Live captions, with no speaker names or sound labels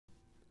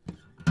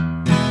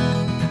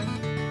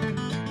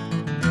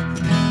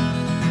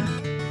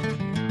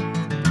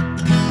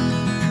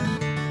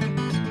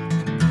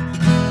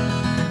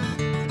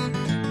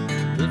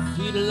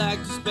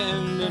like to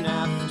spend an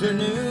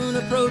afternoon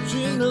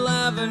approaching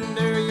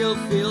lavender, you'll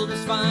feel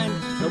just fine.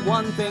 The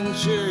one thing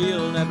sure,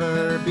 you'll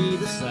never be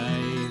the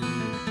same.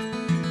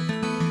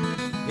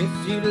 If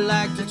you'd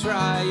like to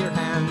try your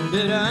hand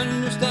at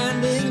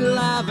understanding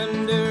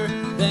lavender,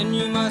 then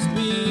you must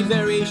be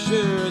very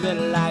sure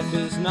that life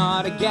is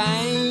not a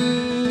game.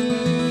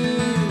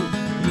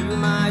 You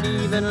might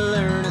even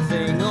learn a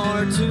thing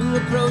or two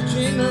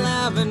approaching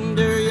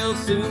lavender. You'll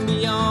soon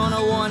be on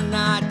a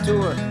one-night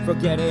tour,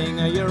 forgetting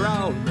your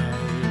own name.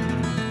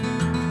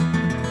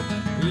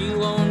 You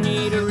won't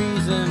need a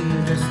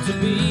reason just to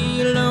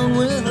be alone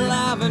with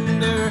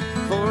lavender,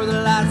 for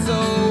the light so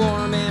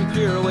warm and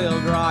pure will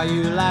draw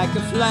you like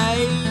a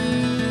flame.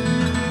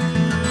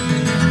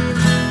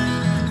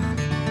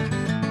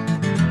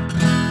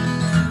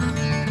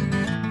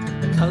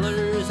 The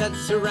colors that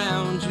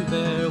surround you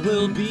there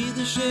will be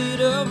the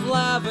shade of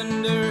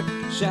lavender,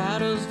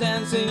 shadows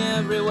dancing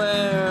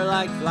everywhere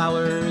like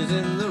flowers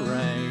in the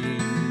rain.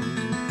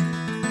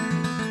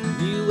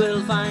 You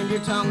will find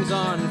your tongues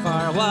on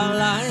fire while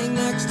lying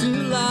next to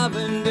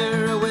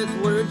lavender, with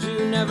words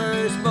you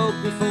never spoke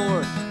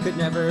before, could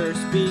never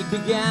speak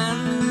again.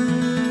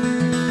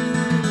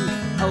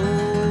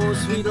 Oh,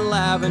 sweet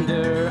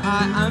lavender,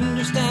 I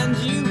understand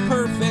you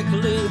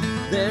perfectly.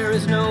 There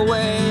is no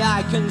way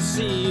I can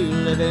see you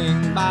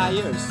living by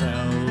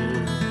yourself.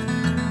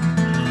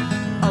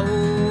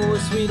 Oh,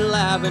 sweet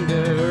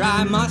lavender,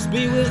 I must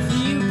be with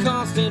you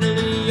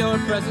constantly. Your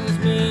presence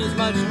means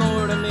much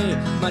more to me,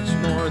 much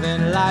more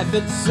than life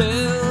itself.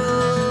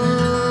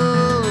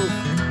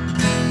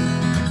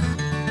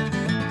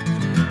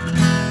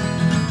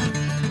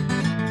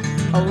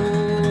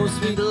 Oh,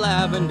 sweet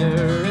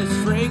lavender,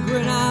 as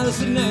fragrant as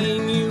the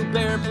name you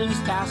bear, please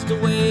cast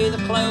away the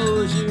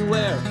clothes you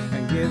wear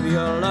and give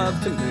your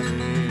love to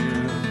me.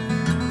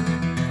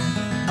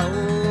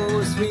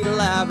 Oh, sweet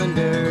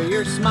lavender,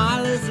 your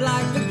smile is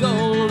like the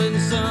golden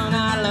sun.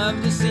 I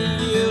love to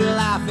see you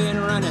laughing,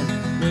 running,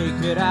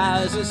 naked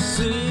as a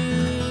sea.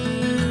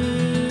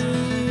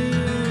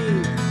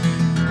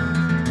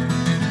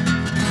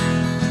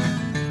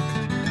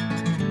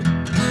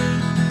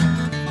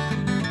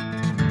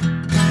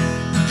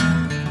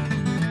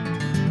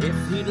 If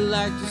you'd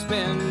like to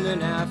spend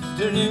an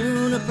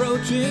afternoon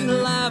approaching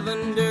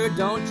lavender,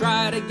 don't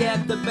try to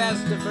get the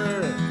best of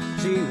her,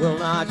 she will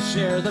not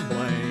share the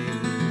blame.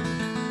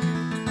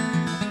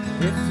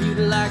 If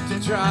you'd like to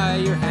try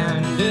your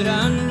hand at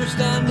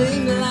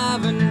understanding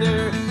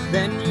lavender,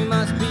 then you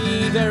must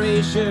be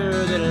very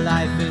sure that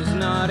life is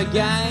not a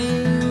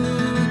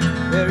game.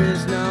 There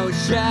is no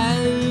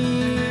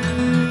shame.